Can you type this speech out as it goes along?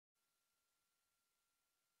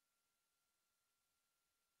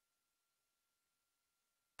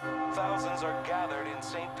Thousands are gathered in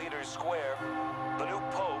St. Peter's Square. The new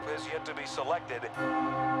pope has yet to be selected.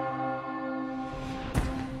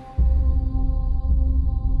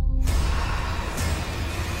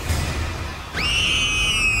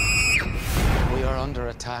 We are under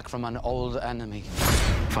attack from an old enemy.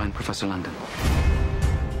 Find Professor Langdon.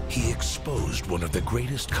 He exposed one of the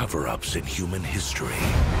greatest cover-ups in human history.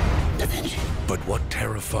 Da Vinci. But what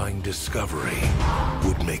terrifying discovery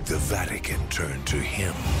would make the Vatican turn to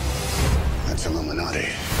him? That's Illuminati.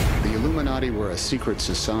 The Illuminati were a secret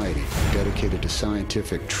society dedicated to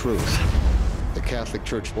scientific truth. The Catholic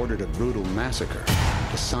Church ordered a brutal massacre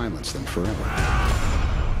to silence them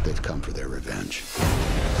forever. They've come for their revenge.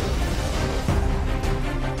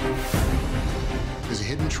 There's a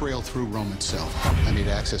hidden trail through Rome itself. I need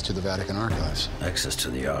access to the Vatican archives. Access to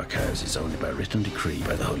the archives is only by written decree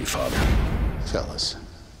by the Holy Father. Fellas,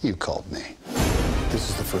 you called me. This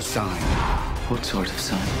is the first sign. What sort of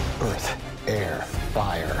sign? Earth, air,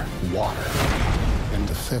 fire, water. And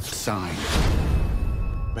the fifth sign.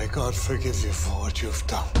 May God forgive you for what you've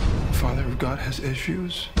done. Father, if God has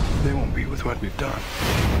issues, they won't be with what we've done.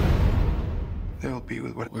 They'll be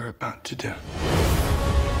with what we're about to do.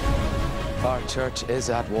 Our church is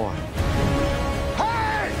at war.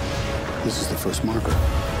 Hey! This is the first marker.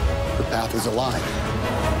 The path is alive.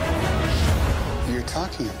 You're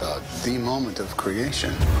talking about the moment of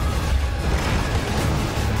creation.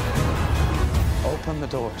 Open the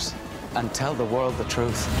doors and tell the world the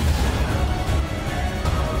truth.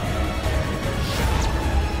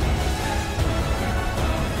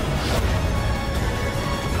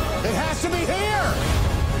 It has to be here!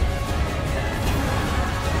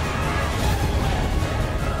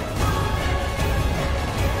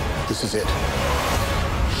 This is it.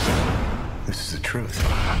 This is the truth.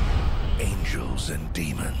 Angels and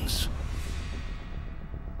demons,